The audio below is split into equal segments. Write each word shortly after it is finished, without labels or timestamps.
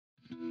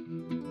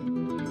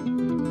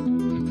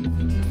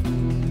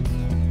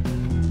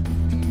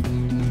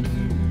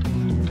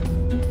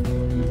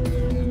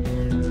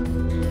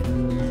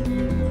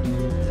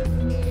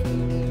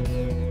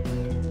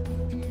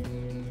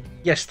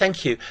Yes,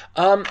 thank you.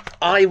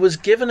 I was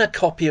given a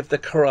copy of the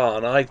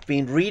Quran. I've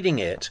been reading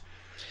it.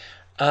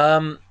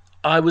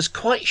 I was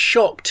quite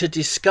shocked to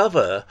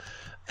discover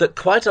that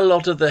quite a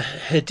lot of the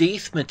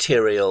Hadith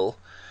material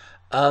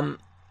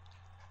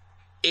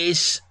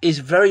is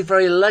very,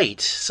 very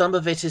late. Some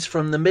of it is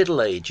from the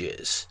Middle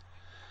Ages.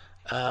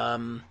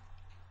 And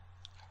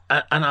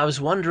I was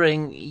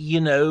wondering,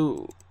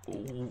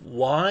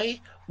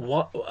 why?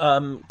 What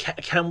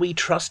can we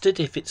trust it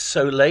if it's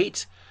so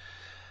late?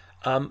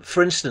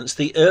 For instance,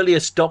 the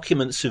earliest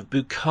documents of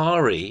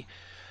Bukhari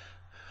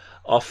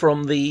are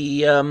from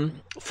the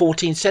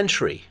 14th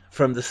century,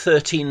 from the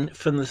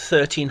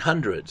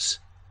 1300s.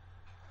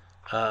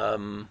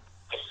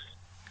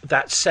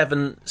 That's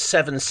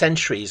seven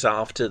centuries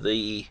after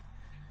the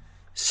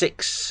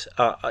six.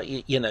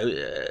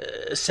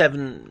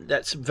 Seven.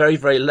 That's very,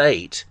 very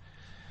late.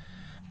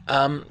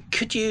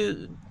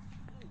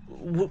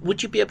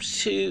 Would you be able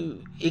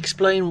to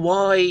explain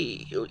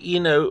why?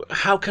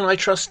 How can I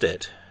trust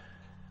it?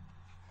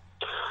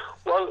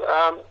 Well,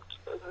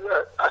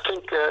 I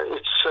think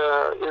it's,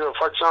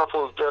 for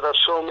example, there are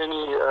so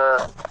many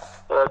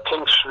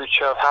things which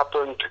have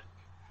happened,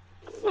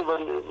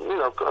 even,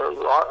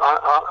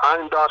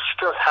 and are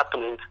still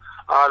happening,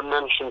 are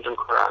mentioned in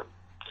Quran.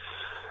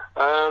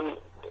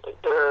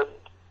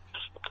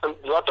 A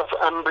lot of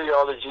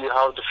embryology,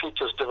 how the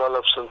fetus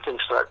develops and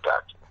things like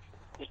that.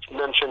 It's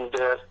mentioned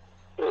there.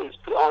 It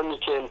only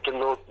came to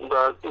note,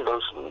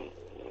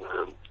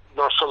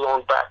 not so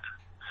long back.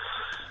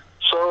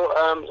 So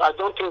I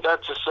don't think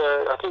that is.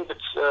 I think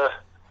it's.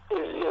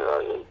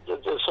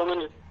 There's so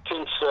many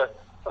things,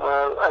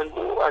 and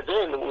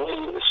again,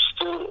 we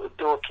still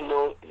don't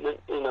know.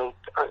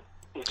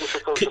 It's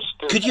difficult to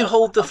still. Could you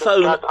hold the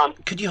phone?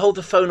 Could you hold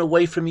the phone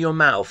away from your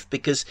mouth,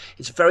 because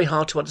it's very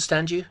hard to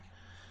understand you?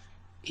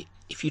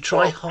 If you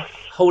try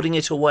holding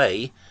it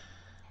away.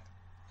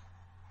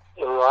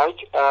 Right.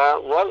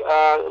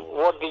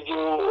 What did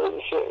you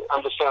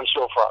understand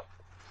so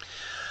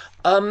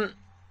far?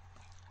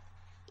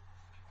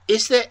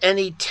 Is there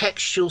any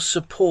textual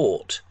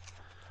support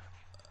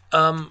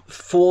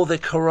for the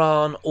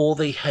Quran or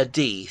the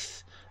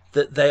Hadith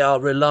that they are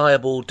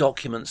reliable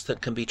documents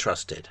that can be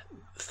trusted?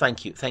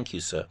 Thank you,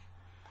 sir.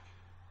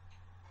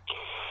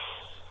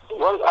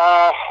 Well,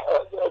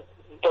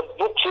 the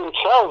books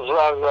themselves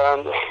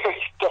are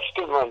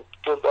testament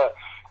to the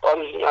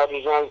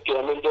originality.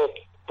 I mean,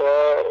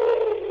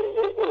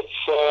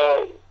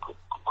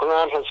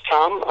 Quran has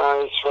come. It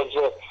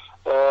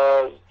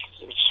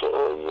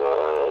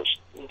was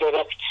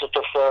direct sort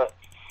of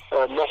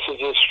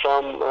messages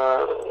from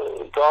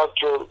God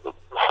to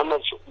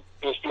Muhammad,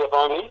 peace be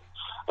upon him,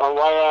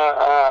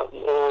 via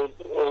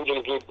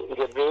Angel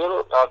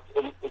Gabriel,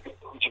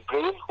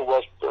 Jibreel, who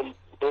was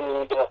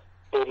bringing the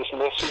various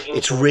messages.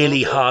 It's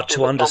really hard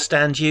to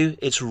understand you.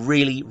 It's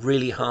really,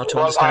 really hard to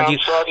understand you.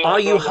 Are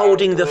you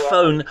holding the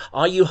phone?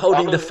 Are you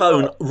holding the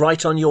phone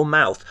right on your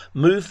mouth?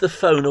 Move the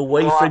phone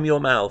away from your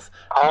mouth.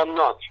 I'm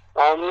not.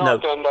 No.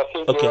 And I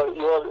think Okay.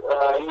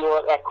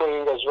 you're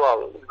echoing as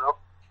well.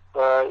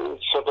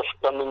 It's sort of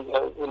coming.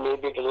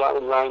 Maybe the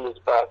line is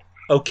bad.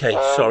 Okay,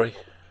 sorry.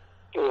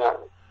 Yeah.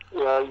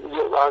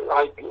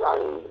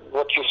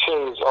 What you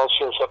say is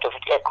also sort of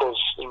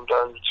echoes in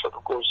terms. It sort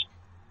of goes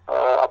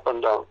up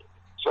and down.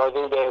 So I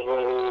think that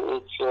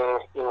it's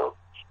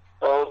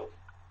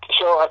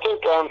so I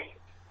think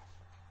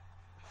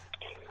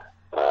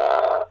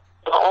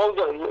all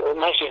the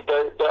message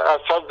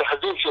as far as the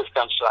Hadith is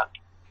concerned,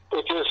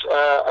 it is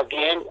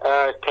again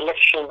a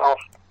collection of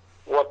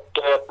what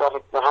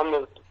Prophet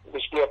Muhammad,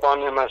 peace be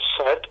upon him, has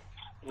said,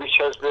 which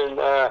has been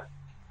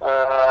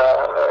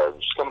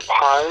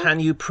compiled. Can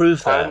you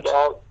prove that?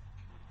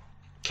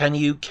 Can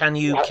you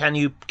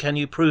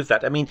prove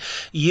that? I mean,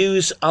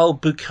 use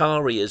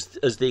Al-Bukhari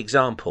as the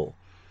example.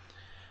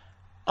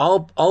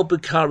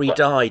 Al-Bukhari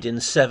died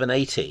in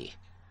 780.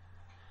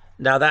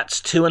 Now that's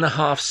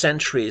 2.5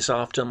 centuries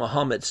after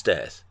Muhammad's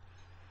death.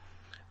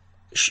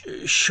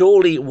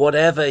 Surely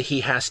whatever he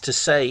has to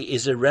say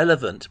is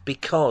irrelevant,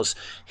 because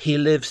he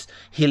lived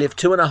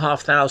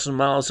 2,500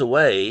 miles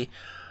away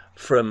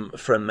from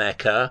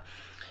Mecca,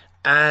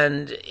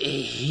 and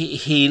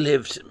he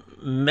lived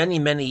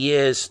many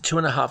years,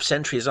 2.5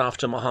 centuries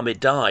after Muhammad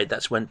died.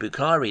 That's when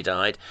Bukhari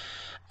died.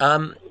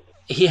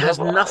 He has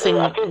nothing.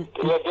 I think,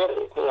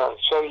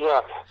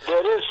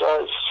 there is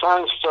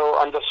science to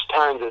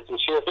understand it. You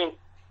see, I think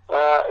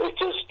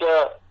it is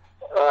the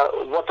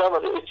whatever.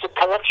 It's a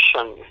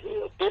collection.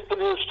 People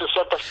used to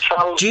sort of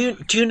travel. Do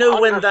you know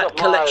when that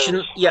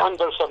collection?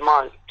 Hundreds of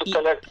miles to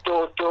collect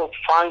to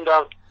find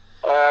out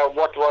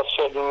what was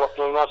said and what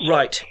was not said.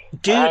 Right.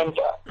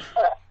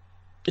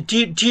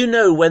 Do you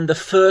know when the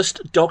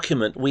first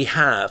document we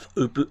have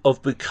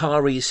of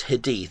Bukhari's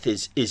Hadith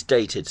is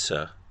dated,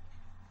 sir?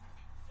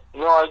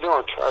 No, I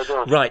don't.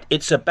 Right,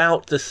 it's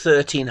about the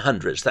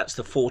 1300s. That's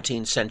the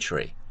 14th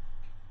century.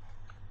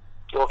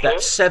 Okay.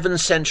 That's 7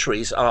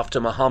 centuries after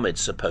Muhammad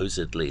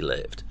supposedly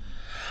lived.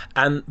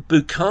 And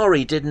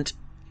Bukhari didn't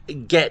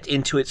get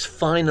into its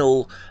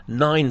final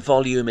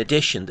 9-volume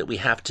edition that we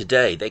have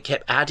today. They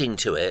kept adding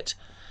to it.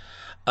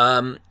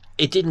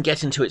 It didn't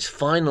get into its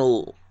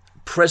final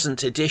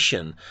present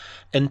edition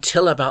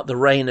until about the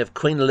reign of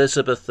Queen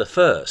Elizabeth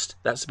I.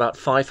 That's about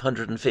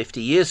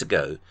 550 years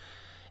ago,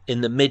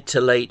 in the mid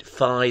to late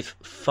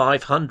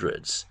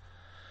 500s.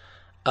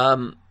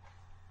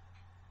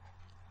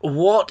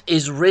 What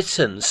is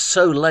written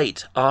so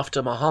late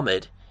after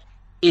Muhammad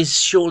is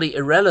surely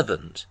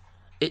irrelevant.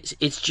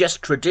 It's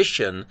just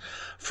tradition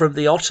from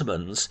the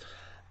Ottomans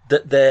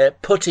that they're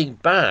putting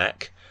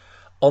back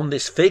on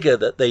this figure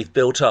that they've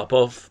built up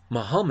of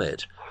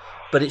Muhammad,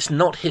 but it's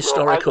not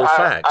historical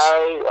facts.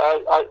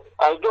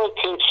 I don't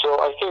think so.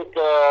 I think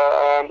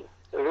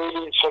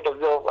really sort of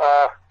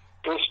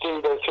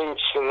twisting the things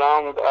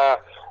around.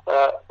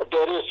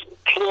 There is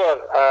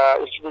clear.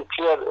 It's been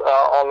clear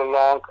all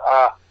along.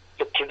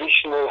 The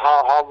traditional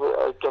how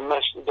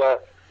the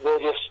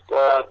various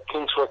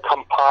things were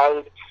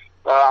compiled.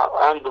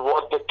 And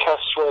what the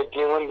tests were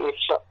given. If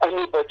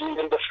anybody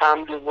in the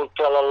family will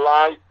tell a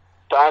lie,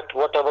 that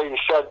whatever you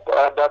said,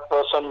 that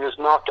person is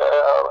not,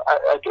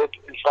 it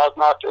was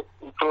not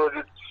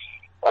included.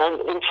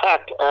 And in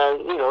fact,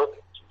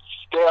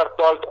 they are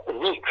called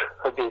weak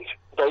hadith,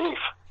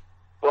 da'if,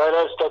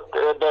 whereas that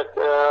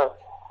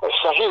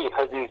sahih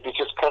hadith, which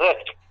is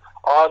correct,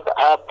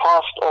 have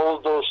passed all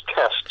those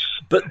tests.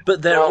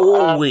 But they're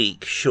all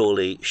weak,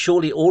 surely.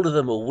 Surely all of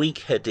them are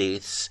weak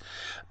hadiths,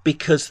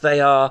 because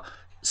they are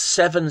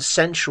 7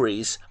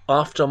 centuries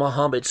after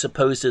Muhammad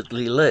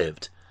supposedly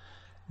lived.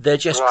 They're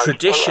just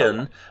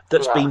tradition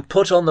that's been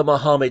put on the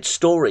Muhammad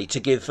story to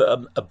give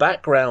a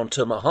background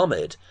to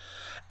Muhammad.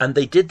 And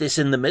they did this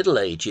in the Middle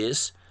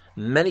Ages,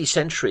 many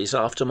centuries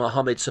after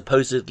Muhammad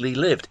supposedly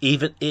lived,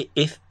 even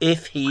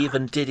if he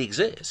even did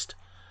exist.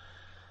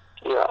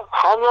 Yeah.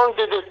 How long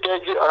did it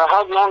take you,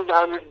 how long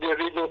have you been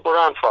reading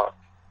Quran for?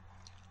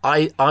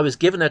 I was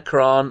given a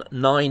Quran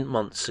 9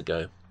 months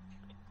ago.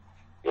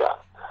 Yeah.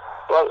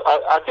 Well,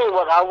 I think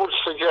what I would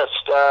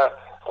suggest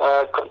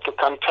to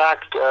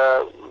contact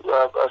a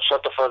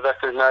sort of a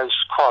recognized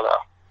scholar,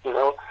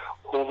 who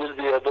will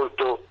be able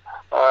to,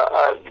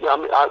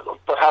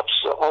 perhaps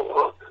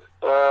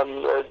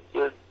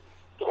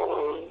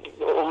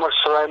Umar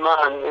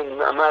Sulaiman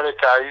in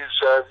America is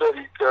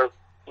very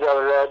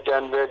well read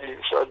and very,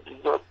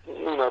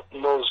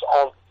 knows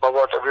all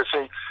about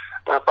everything.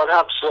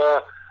 Perhaps.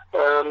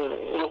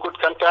 You could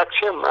contact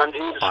him, and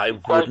he's I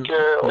wouldn't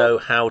know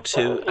how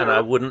to, and I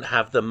wouldn't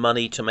have the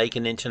money to make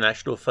an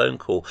international phone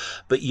call.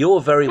 But you're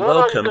very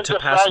welcome to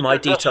pass my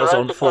details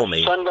on for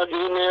me. Send an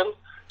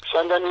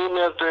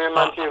email to him,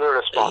 and he will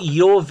respond.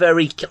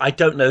 I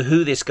don't know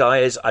who this guy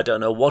is. I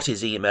don't know what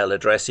his email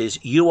address is.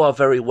 You are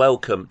very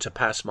welcome to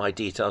pass my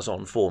details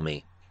on for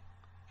me.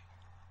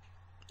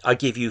 I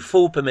give you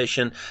full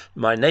permission.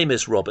 My name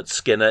is Robert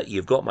Skinner.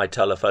 You've got my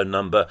telephone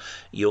number.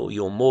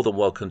 You're more than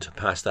welcome to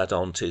pass that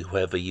on to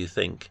whoever you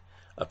think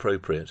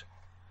appropriate.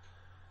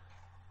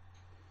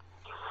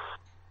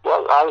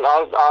 Well,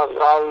 I'll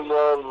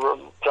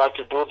try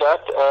to do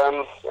that.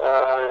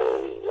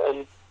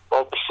 And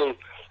obviously,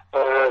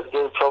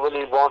 they'll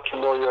probably want to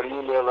know your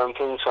email and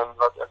things, and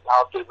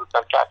how they will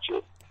contact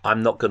you.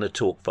 I'm not going to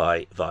talk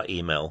via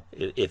email.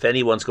 If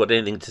anyone's got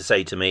anything to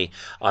say to me,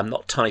 I'm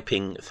not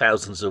typing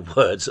thousands of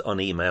words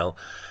on email,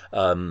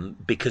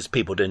 because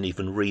people don't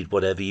even read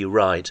whatever you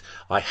write.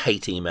 I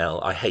hate email.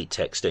 I hate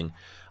texting.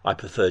 I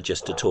prefer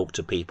just to talk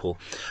to people.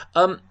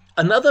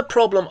 Another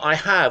problem I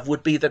have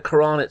would be the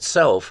Quran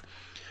itself.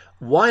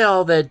 Why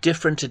are there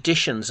different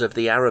editions of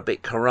the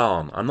Arabic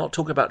Quran? I'm not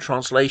talking about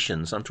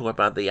translations. I'm talking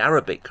about the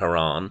Arabic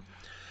Quran.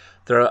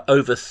 There are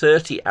over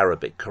 30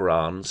 Arabic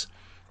Qurans.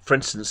 For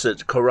instance,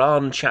 at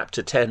Quran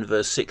chapter 10,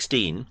 verse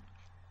 16,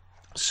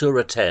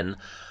 Surah 10,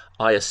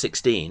 ayah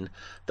 16,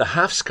 the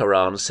Hafs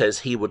Quran says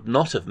he would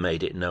not have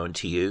made it known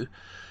to you.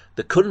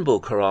 The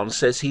Kunbul Quran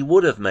says he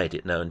would have made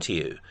it known to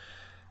you.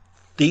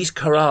 These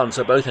Qurans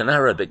are both in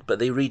Arabic, but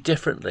they read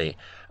differently.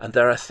 And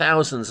there are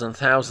thousands and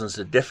thousands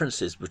of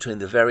differences between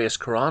the various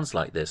Qurans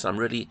like this. I'm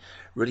really,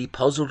 really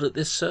puzzled at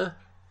this, sir.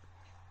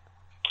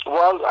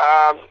 Well,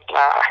 as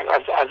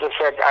I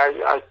said,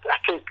 I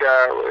think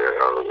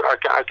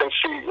I can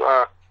see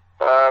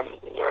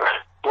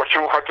what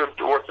you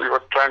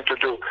were trying to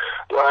do.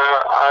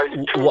 I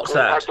think what's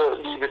that? I have to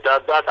leave it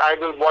at that. I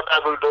will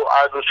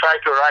try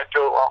to write to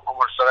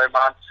Umar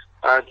Sulaiman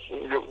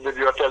with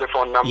your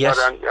telephone number, yes.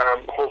 And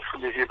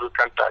hopefully he will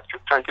contact you.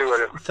 Thank you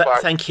very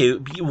much. Thank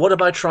you. What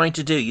am I trying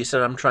to do? You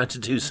said I'm trying to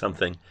do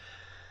something.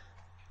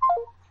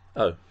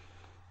 Oh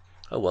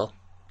well.